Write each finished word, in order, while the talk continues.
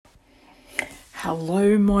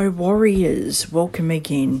Hello, my warriors. Welcome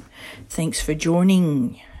again. Thanks for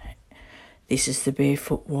joining. This is the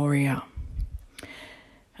Barefoot Warrior.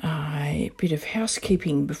 A bit of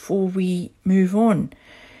housekeeping before we move on.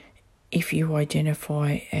 If you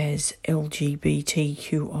identify as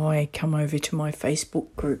LGBTQI, come over to my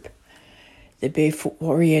Facebook group, the Barefoot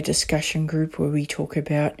Warrior discussion group, where we talk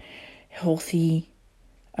about healthy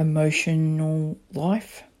emotional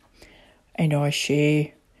life, and I share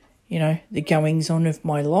the goings on of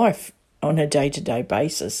my life on a day-to-day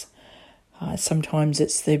basis. Sometimes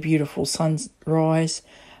it's the beautiful sunrise,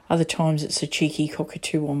 other times it's a cheeky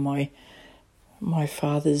cockatoo on my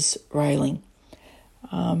father's railing.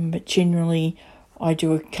 But generally I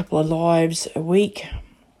do a couple of lives a week,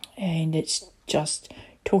 and it's just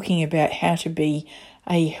talking about how to be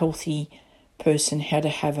a healthy person, how to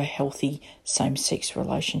have a healthy same-sex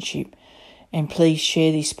relationship. And please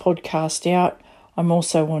share this podcast out. I'm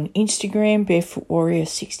also on Instagram, Barefoot Warrior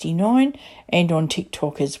 69, and on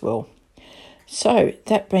TikTok as well. So,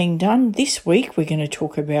 that being done, this week we're going to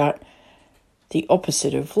talk about the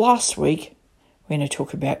opposite of last week. We're going to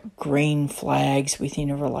talk about green flags within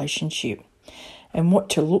a relationship and what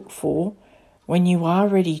to look for when you are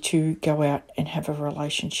ready to go out and have a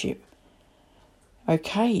relationship.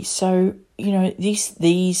 Okay, so,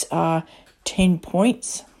 these are 10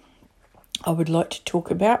 points I would like to talk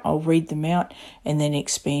about. I'll read them out and then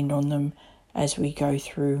expand on them as we go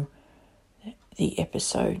through the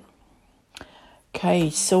episode. Okay,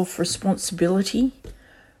 self-responsibility,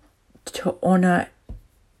 to honour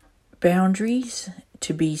boundaries,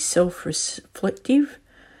 to be self-reflective,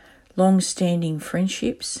 long-standing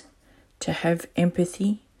friendships, to have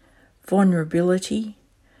empathy, vulnerability,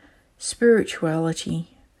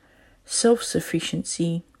 spirituality,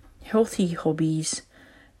 self-sufficiency, healthy hobbies,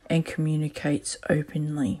 and communicates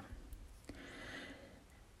openly.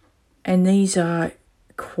 And these are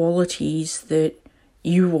qualities that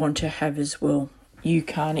you want to have as well. You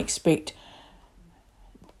can't expect,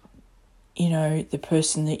 the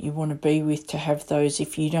person that you want to be with to have those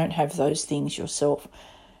if you don't have those things yourself,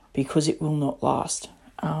 because it will not last.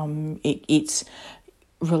 It's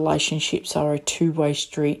relationships are a two-way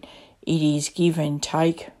street. It is give and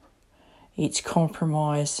take. It's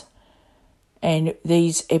compromise. And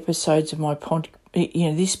these episodes of my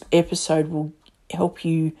this episode will help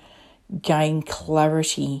you gain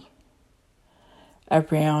clarity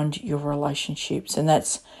around your relationships. And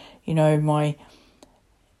that's, I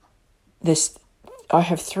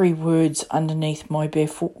have 3 words underneath my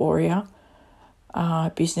Barefoot Warrior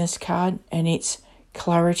business card, and it's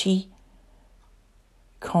clarity,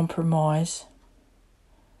 compromise,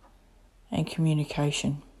 and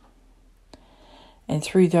communication. And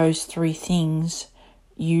through those 3 things,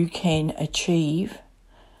 you can achieve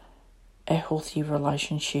a healthy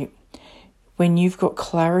relationship. When you've got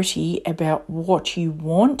clarity about what you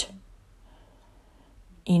want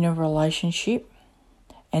in a relationship,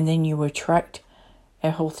 and then you attract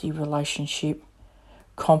a healthy relationship,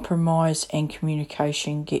 compromise and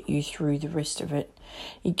communication get you through the rest of it.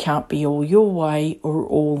 It can't be all your way or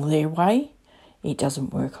all their way. It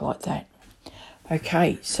doesn't work like that.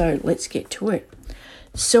 Okay, so let's get to it.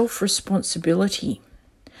 Self-responsibility,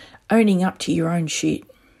 owning up to your own shit.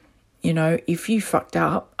 If you fucked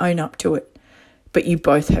up, own up to it. But you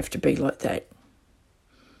both have to be like that.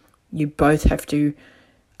 You both have to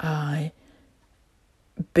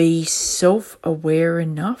be self-aware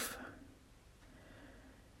enough,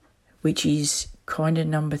 which is kind of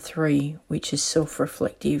number 3, which is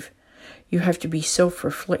self-reflective. You have to be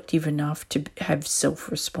self-reflective enough to have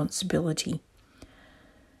self-responsibility.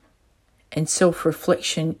 And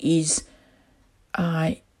self-reflection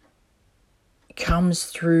comes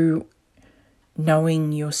through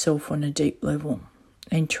knowing yourself on a deep level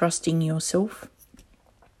and trusting yourself.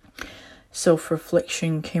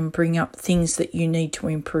 Self-reflection can bring up things that you need to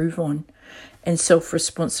improve on, and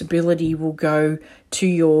self-responsibility will go to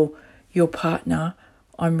your partner.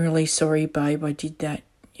 I'm really sorry, babe, I did that.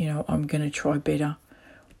 I'm going to try better.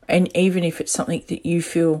 And even if it's something that you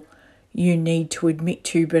feel you need to admit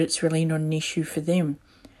to, but it's really not an issue for them.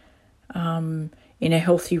 In a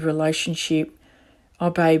healthy relationship, oh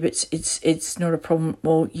babe, it's not a problem.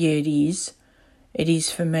 Well, yeah, it is. It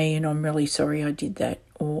is for me, and I'm really sorry I did that,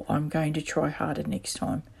 or I'm going to try harder next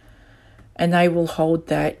time. And they will hold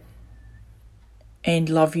that and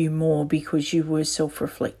love you more because you were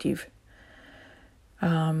self-reflective.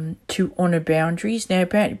 To honour boundaries. Now,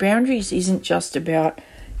 boundaries isn't just about,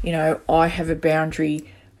 I have a boundary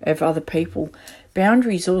of other people.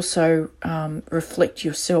 Boundaries also reflect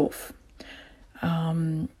yourself.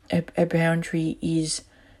 A boundary is,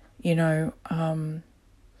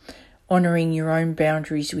 honouring your own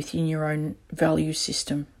boundaries within your own value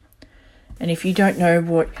system. And if you don't know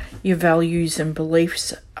what your values and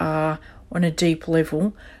beliefs are on a deep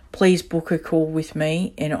level, please book a call with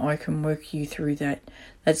me and I can work you through that.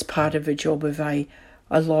 That's part of a job of a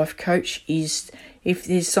life coach, is if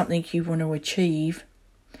there's something you want to achieve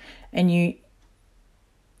and you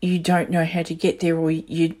don't know how to get there, or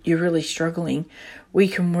you're really struggling, we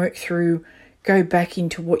can work through, go back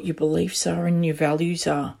into what your beliefs are and your values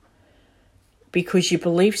are, because your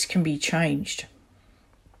beliefs can be changed.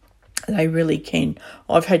 They really can.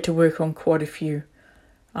 I've had to work on quite a few.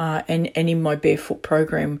 And in my Barefoot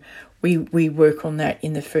program, we work on that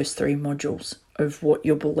in the first 3 modules of what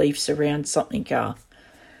your beliefs around something are.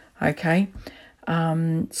 Okay?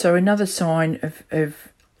 So another sign of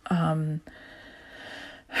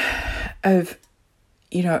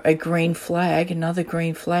a green flag, another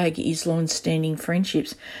green flag is long-standing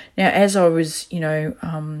friendships. Now, as I was,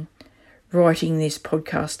 writing this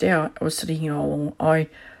podcast out, I was thinking,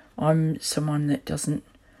 I'm someone that doesn't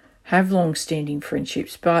have long-standing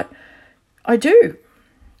friendships, but I do.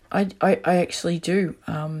 I actually do.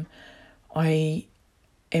 I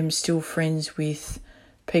am still friends with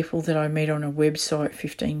people that I met on a website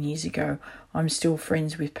 15 years ago. I'm still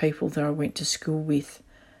friends with people that I went to school with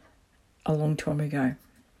a long time ago.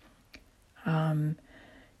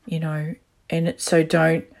 So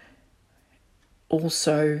don't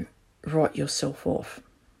also write yourself off,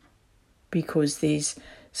 because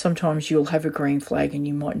sometimes you'll have a green flag and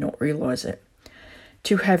you might not realise it.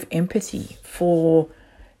 To have empathy for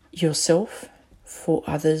yourself, for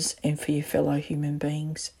others, and for your fellow human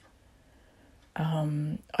beings.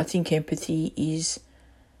 I think empathy is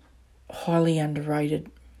highly underrated.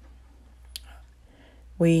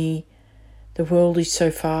 The world is so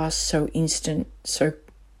fast, so instant, so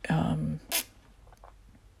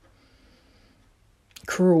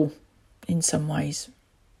cruel in some ways,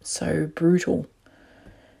 so brutal,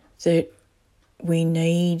 that we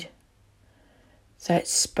need that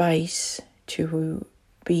space to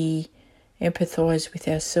be empathise with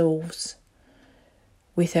ourselves,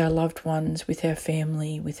 with our loved ones, with our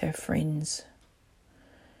family, with our friends.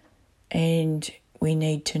 And we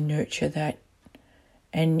need to nurture that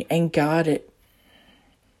and guard it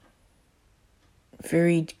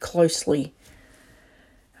very closely.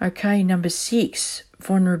 Okay, number 6,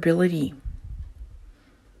 vulnerability.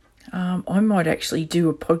 I might actually do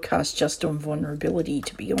a podcast just on vulnerability,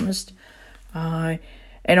 to be honest. And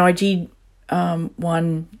I did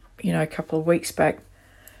one, a couple of weeks back,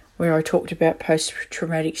 where I talked about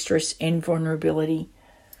post-traumatic stress and vulnerability.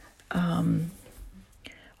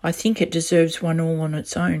 I think it deserves one all on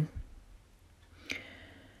its own.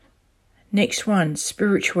 Next one,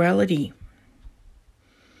 spirituality.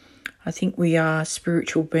 I think we are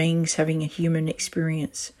spiritual beings having a human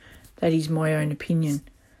experience. That is my own opinion.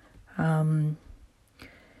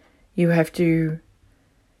 You have to,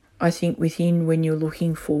 I think, when you're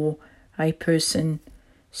looking for a person,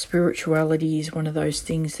 spirituality is one of those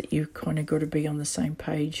things that you've kind of got to be on the same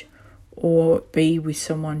page, or be with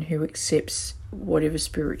someone who accepts whatever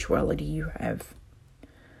spirituality you have.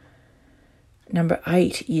 Number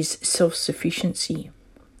 8 is self-sufficiency.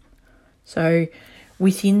 So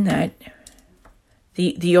within that,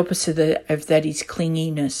 the opposite of that is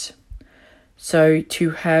clinginess. So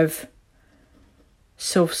to have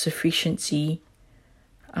self-sufficiency,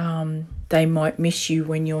 they might miss you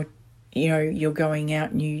when you're going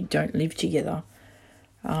out and you don't live together.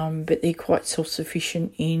 But they're quite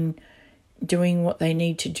self-sufficient in doing what they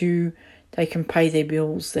need to do. They can pay their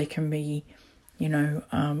bills. They can be,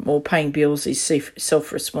 paying bills is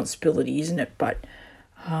self-responsibility, isn't it? But,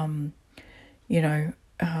 they're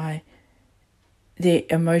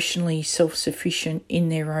emotionally self-sufficient in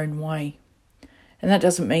their own way. And that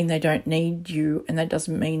doesn't mean they don't need you, and that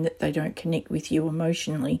doesn't mean that they don't connect with you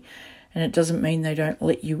emotionally, and it doesn't mean they don't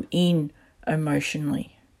let you in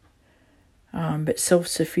emotionally. But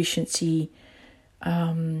self-sufficiency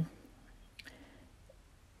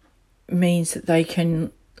means that they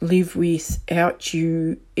can live without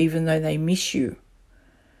you even though they miss you,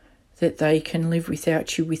 that they can live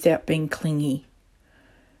without you without being clingy.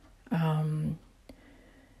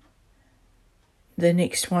 The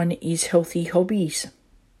next one is healthy hobbies.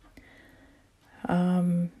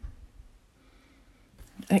 That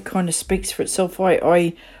kind of speaks for itself.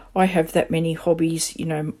 I have that many hobbies,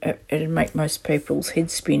 it'd make most people's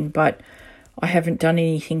heads spin, but I haven't done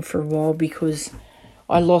anything for a while because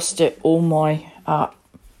I lost it, all my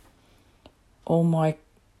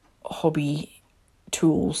hobby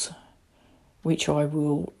tools, which I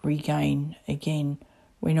will regain again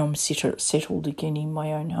when I'm settled again in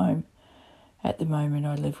my own home. At the moment,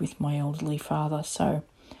 I live with my elderly father, so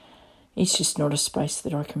it's just not a space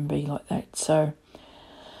that I can be like that. So,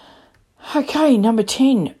 okay, number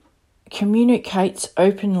 10, communicates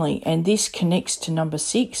openly, and this connects to number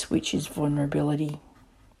 6, which is vulnerability.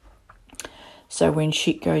 So when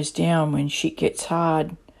shit goes down, when shit gets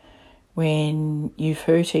hard, when you've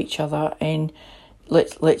hurt each other, and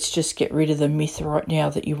let's just get rid of the myth right now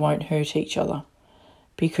that you won't hurt each other,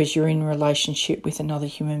 because you're in a relationship with another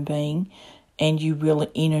human being, and you will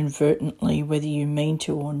inadvertently, whether you mean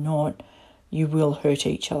to or not, you will hurt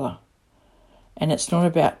each other. And it's not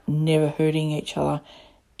about never hurting each other.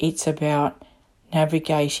 It's about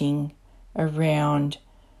navigating around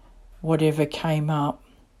whatever came up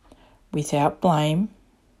without blame,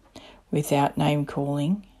 without name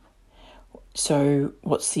calling. So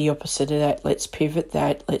what's the opposite of that? Let's pivot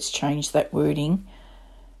that. Let's change that wording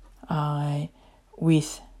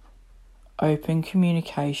with open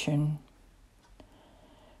communication,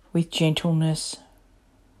 with gentleness,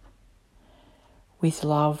 with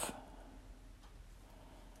love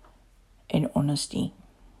and honesty.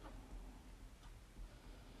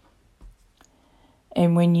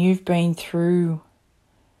 And when you've been through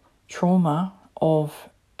trauma of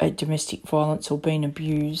a domestic violence or been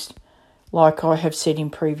abused, like I have said in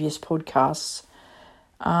previous podcasts,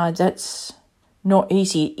 that's not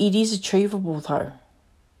easy. It is achievable though.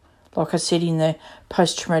 Like I said in the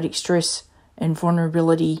post-traumatic stress and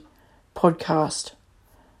vulnerability podcast,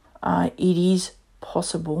 it is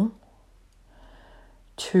possible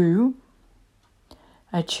to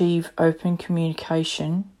achieve open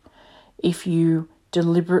communication if you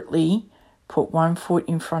deliberately put one foot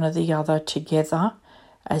in front of the other together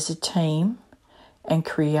as a team and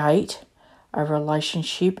create a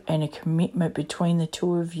relationship and a commitment between the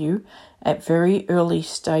two of you at very early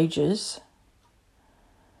stages.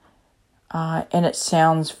 And it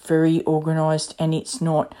sounds very organised, and it's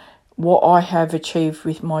not. What I have achieved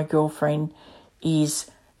with my girlfriend is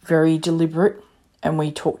very deliberate, and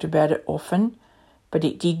we talked about it often, but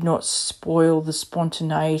it did not spoil the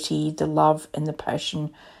spontaneity, the love and the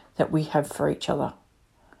passion that we have for each other.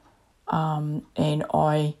 And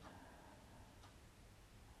I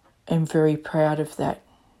am very proud of that,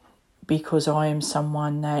 because I am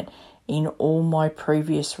someone that in all my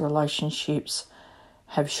previous relationships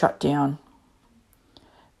have shut down,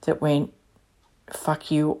 that went,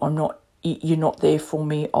 fuck you, you're not there for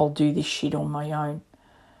me, I'll do this shit on my own.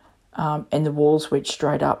 And the walls went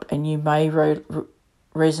straight up, and you may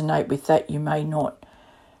resonate with that, you may not.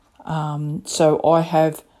 So I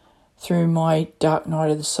have, through my dark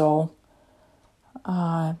night of the soul,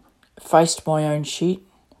 faced my own shit,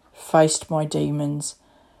 faced my demons.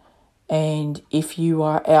 And if you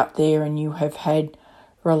are out there and you have had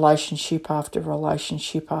relationship after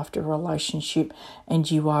relationship after relationship,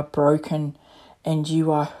 and you are broken and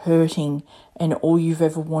you are hurting, and all you've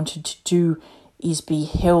ever wanted to do is be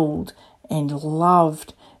held and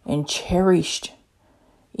loved and cherished,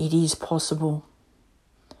 it is possible.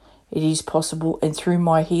 It is possible. And through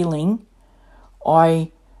my healing,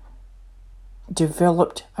 I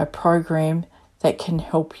developed a program that can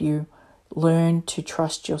help you learn to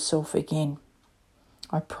trust yourself again.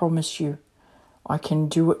 I promise you, I can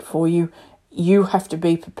do it for you. You have to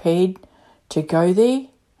be prepared to go there.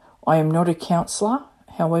 I am not a counsellor,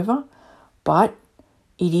 however, but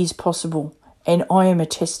it is possible. And I am a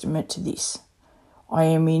testament to this. I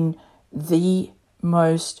am in the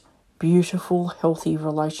most beautiful, healthy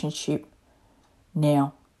relationship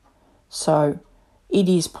now. So it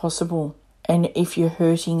is possible. And if you're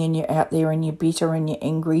hurting and you're out there and you're bitter and you're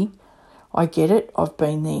angry, I get it. I've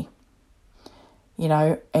been there. You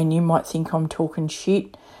know, and you might think I'm talking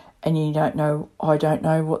shit, and I don't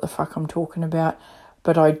know what the fuck I'm talking about,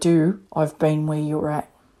 but I do. I've been where you're at.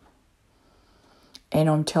 And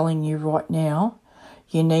I'm telling you right now,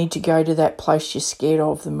 you need to go to that place you're scared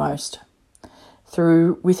of the most,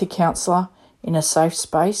 with a counsellor in a safe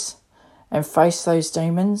space, and face those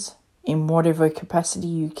demons in whatever capacity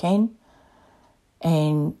you can.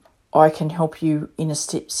 And I can help you in a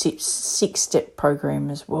 6-step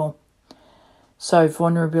program as well. So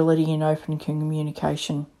vulnerability and open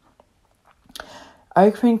communication.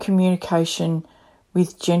 Open communication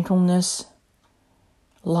with gentleness,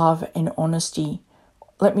 love and honesty.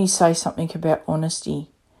 Let me say something about honesty.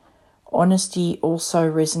 Honesty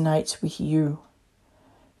also resonates with you.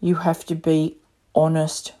 You have to be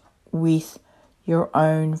honest with your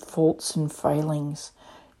own faults and failings.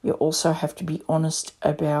 You also have to be honest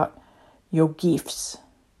about your gifts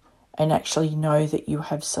and actually know that you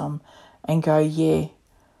have some, and go, yeah,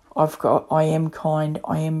 I am kind,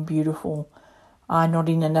 I am beautiful, not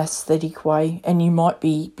in an aesthetic way, and you might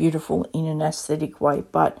be beautiful in an aesthetic way,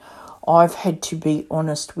 but I've had to be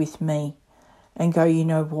honest with me and go, you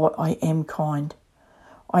know what, I am kind,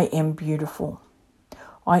 I am beautiful,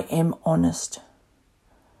 I am honest.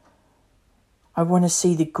 I want to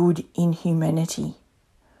see the good in humanity.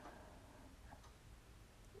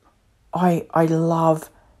 I love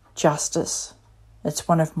justice. It's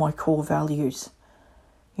one of my core values.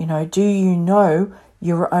 You know, do you know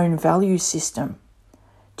your own value system?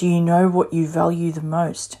 Do you know what you value the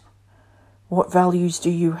most? What values do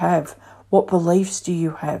you have? What beliefs do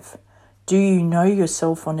you have? Do you know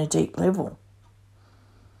yourself on a deep level?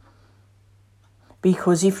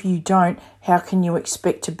 Because if you don't, how can you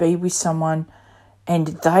expect to be with someone and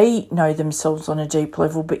they know themselves on a deep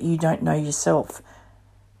level, but you don't know yourself?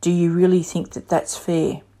 Do you really think that that's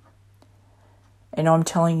fair? And I'm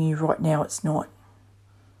telling you right now, it's not.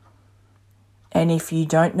 And if you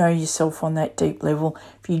don't know yourself on that deep level,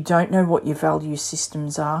 if you don't know what your value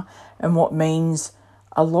systems are and what means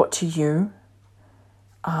a lot to you,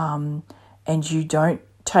 and you don't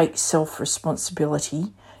take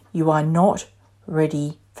self-responsibility, you are not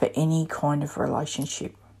ready for any kind of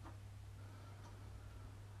relationship.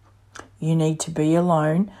 You need to be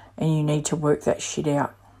alone and you need to work that shit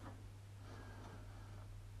out.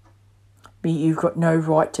 But you've got no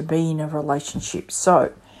right to be in a relationship.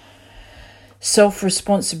 So,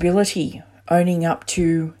 self-responsibility, owning up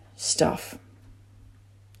to stuff,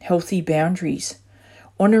 healthy boundaries,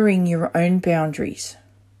 honouring your own boundaries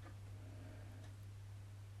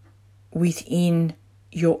within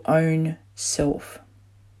your own self.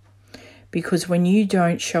 Because when you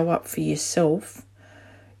don't show up for yourself,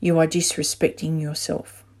 you are disrespecting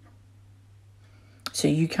yourself. So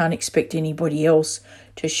you can't expect anybody else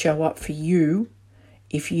to show up for you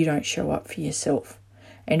if you don't show up for yourself.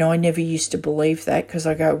 And I never used to believe that, because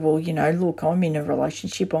I go, well, you know, look, I'm in a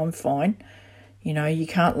relationship, I'm fine. You know, you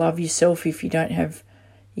can't love yourself if you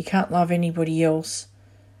can't love anybody else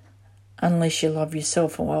unless you love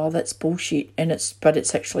yourself. Well, that's bullshit. But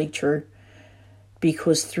it's actually true.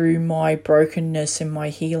 Because through my brokenness and my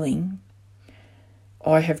healing,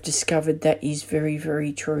 I have discovered that is very,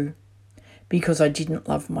 very true. Because I didn't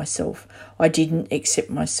love myself. I didn't accept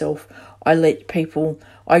myself. I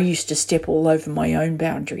used to step all over my own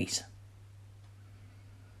boundaries.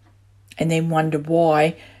 And then wonder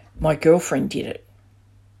why my girlfriend did it.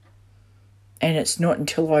 And it's not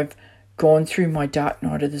until I've gone through my dark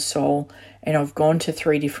night of the soul and I've gone to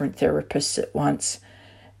 3 different therapists at once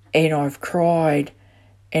and I've cried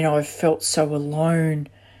and I've felt so alone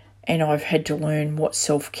and I've had to learn what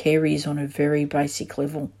self-care is on a very basic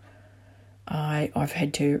level. I've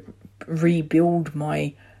had to rebuild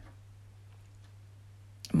my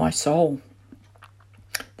soul.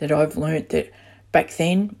 That I've learnt that back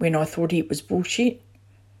then when I thought it was bullshit,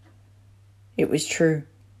 it was true.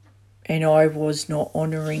 And I was not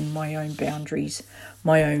honouring my own boundaries,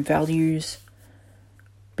 my own values.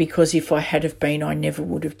 Because if I had have been, I never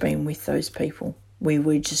would have been with those people. We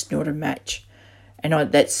were just not a match. And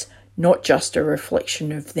that's not just a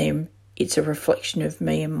reflection of them. It's a reflection of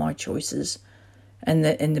me and my choices and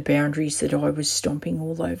the boundaries that I was stomping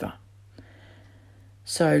all over.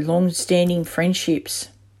 So long-standing friendships,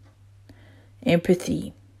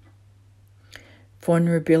 empathy,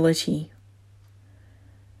 vulnerability,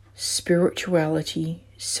 spirituality,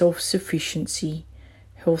 self-sufficiency,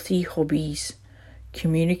 healthy hobbies,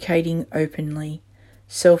 communicating openly,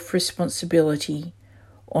 self-responsibility,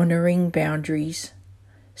 honouring boundaries,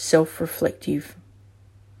 self-reflective.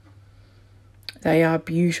 They are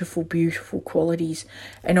beautiful, beautiful qualities.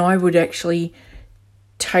 And I would actually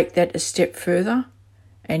take that a step further.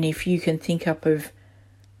 And if you can think up of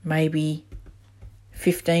maybe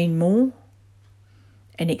 15 more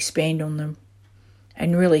and expand on them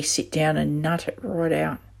and really sit down and nut it right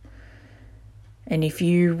out. And if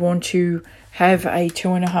you want to have a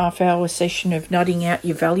 2.5-hour session of nutting out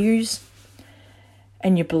your values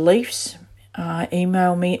and your beliefs,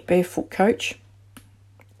 email me at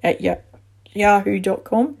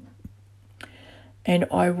barefootcoach@yahoo.com and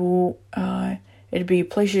I will, it'll be a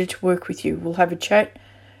pleasure to work with you. We'll have a chat,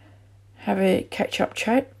 have a catch-up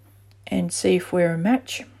chat and see if we're a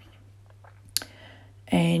match.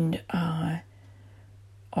 And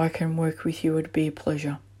I can work with you. It'd be a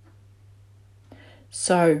pleasure.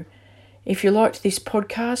 So, if you liked this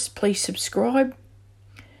podcast, please subscribe.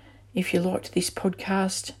 If you liked this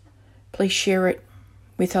podcast, please share it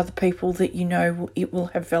with other people that you know it will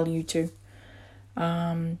have value to.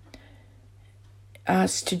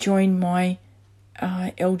 Ask to join my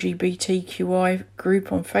LGBTQI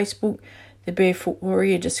group on Facebook, the Barefoot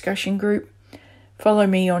Warrior discussion group. Follow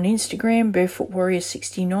me on Instagram, Barefoot Warrior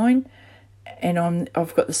 69, and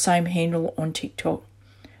I've got the same handle on TikTok.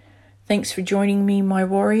 Thanks for joining me, my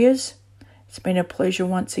warriors. It's been a pleasure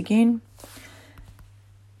once again.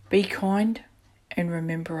 Be kind and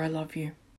remember I love you.